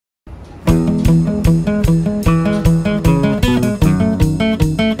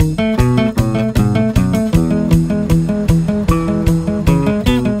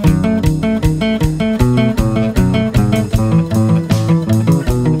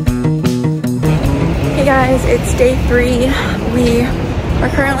guys, it's day 3. We are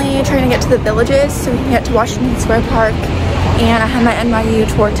currently trying to get to the villages so we can get to Washington Square Park, and I have my NYU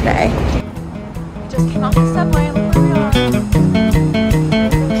tour today. Just came off the subway and look where we are.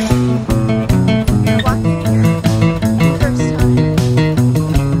 We're walking for the first time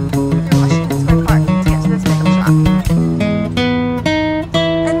through Washington Square Park to get to this bagel shop.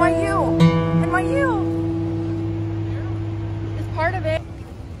 NYU! NYU! It's part of it.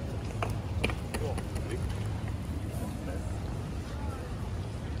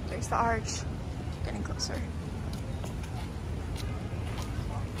 There's the arch. Getting closer.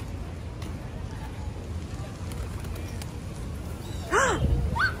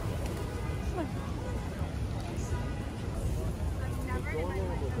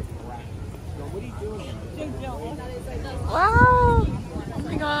 Wow! Oh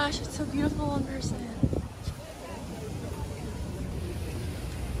my gosh, it's so beautiful in person.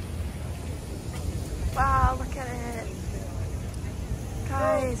 Wow, look at it.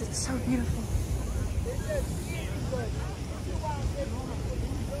 Guys, it's so beautiful.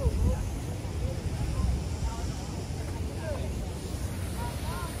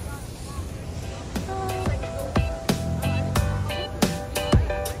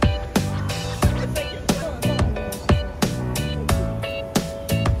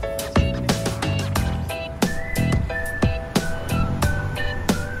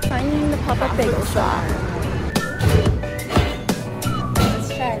 Finding the pop-up bagel shop. Let's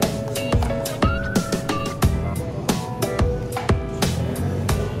try it.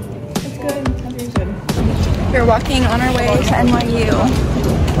 It's good. It's good. We're walking on our way to NYU,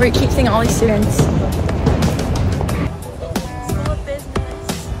 where we keep seeing all these students. School of Business.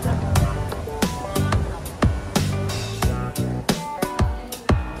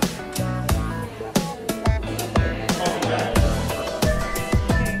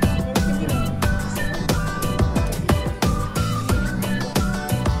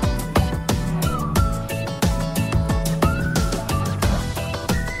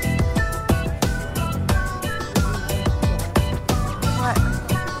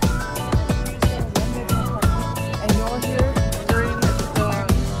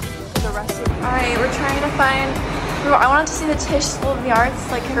 I wanted to see the Tisch School of the Arts,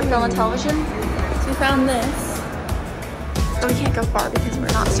 like for film and television. So we found this. But we can't go far because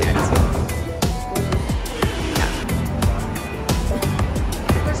we're not students. Yeah.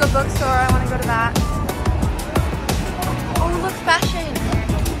 There's a bookstore, I want to go to that. Oh, look, fashion!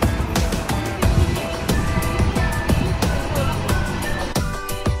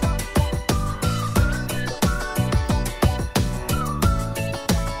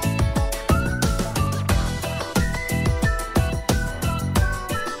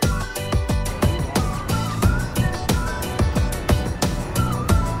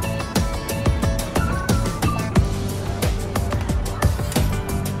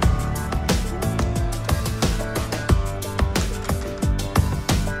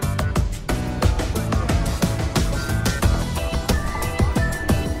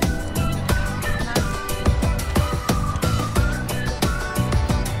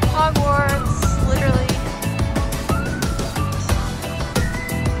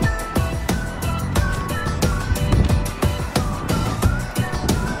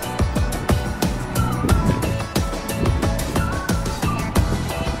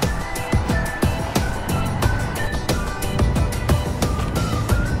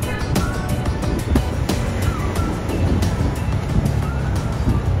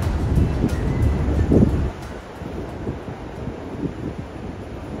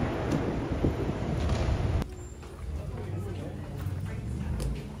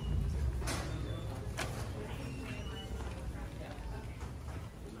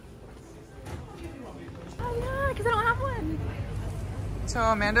 Because I don't have one. So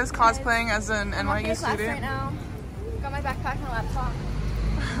Amanda's cosplaying as an NYU student. Right now. Got my backpack and laptop.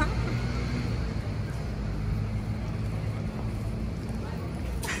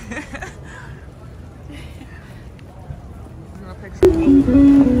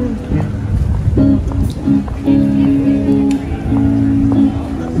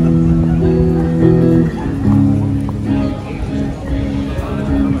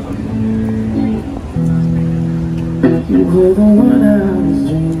 You were the one I was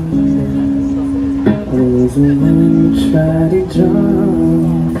dreaming. I was the one you tried to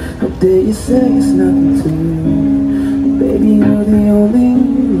jump. How dare you say it's nothing to you? Baby, you're the only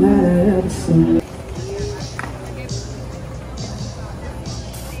light I ever seen.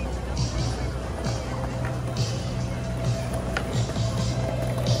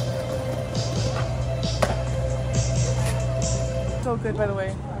 So good, by the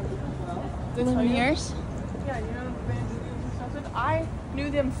way. Lumineers? Yeah, you know the bands and stuff. I knew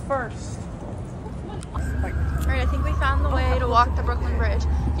them first. All right, I think we found the way to walk the Brooklyn Bridge.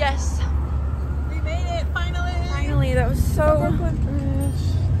 Yes. We made it, finally. Finally, that was so... Brooklyn Bridge.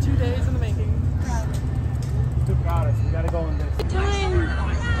 2 days in the making. You got us. We gotta go in this. Time.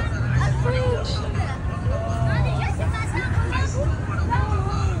 Bridge.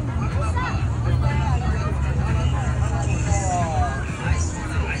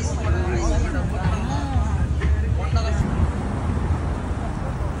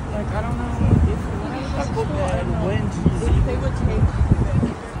 Like, I don't know if they would take.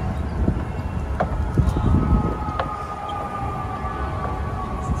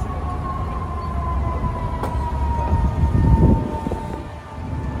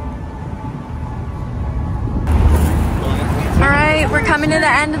 We're coming to the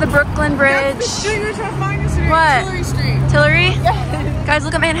end of the Brooklyn Bridge. That's the street you're trying to find us today. What? Tillery Street. Tillery? Yeah. Guys,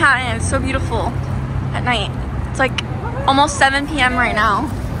 look at Manhattan. It's so beautiful at night. It's like almost 7 p.m. right now.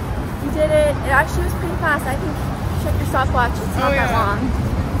 We did it. It actually was pretty fast. I think check your stopwatch. It's not that long.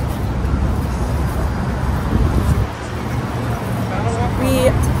 We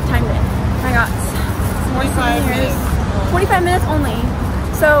timed it. Oh my God. 25 minutes. 25 minutes only.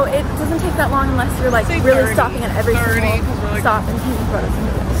 So it doesn't take that long unless you're like really 30, stopping at every single stop and taking photos and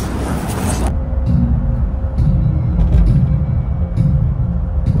videos.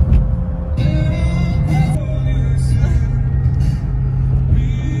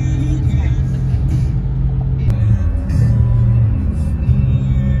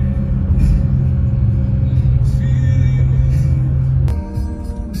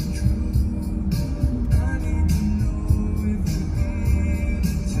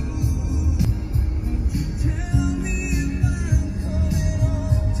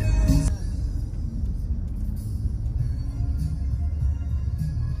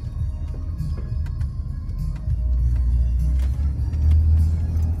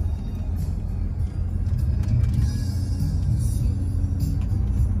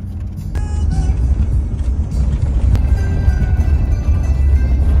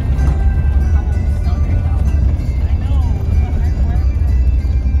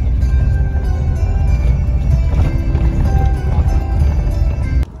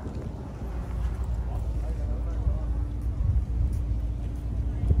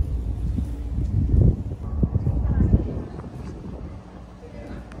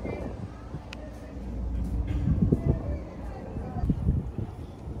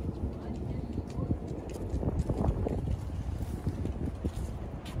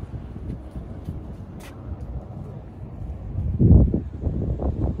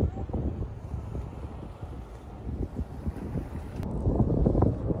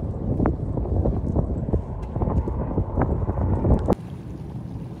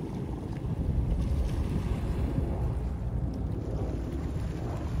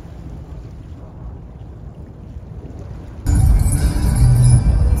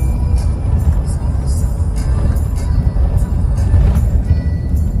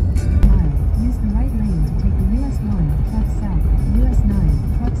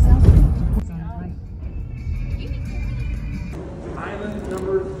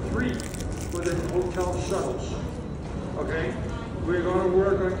 Shuttles. Okay? We're going to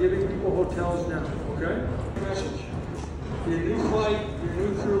work on giving people hotels now. Okay? Message. Your new flight, your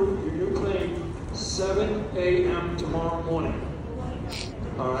new crew, your new plane, 7 a.m. tomorrow morning.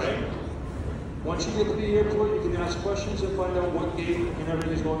 Alright? Once you get to the airport, you can ask questions and find out what gate and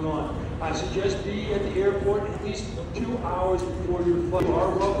everything is going on. I suggest be at the airport at least 2 hours before your flight. You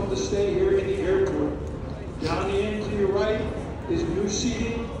are welcome to stay here in the airport. Down the end to your right is new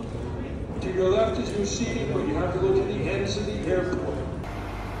seating. To your left is new seating, but you have to look at the ends of the airport.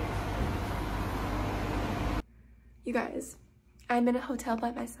 You guys, I'm in a hotel by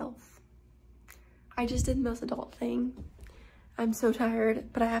myself. I just did the most adult thing. I'm so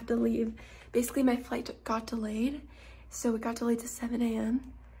tired, but I have to leave. Basically, my flight got delayed, so it got delayed to 7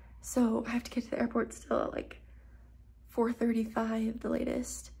 a.m. So I have to get to the airport still at like 4:35, the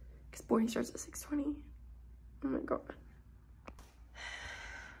latest, because boarding starts at 6:20. Oh my God.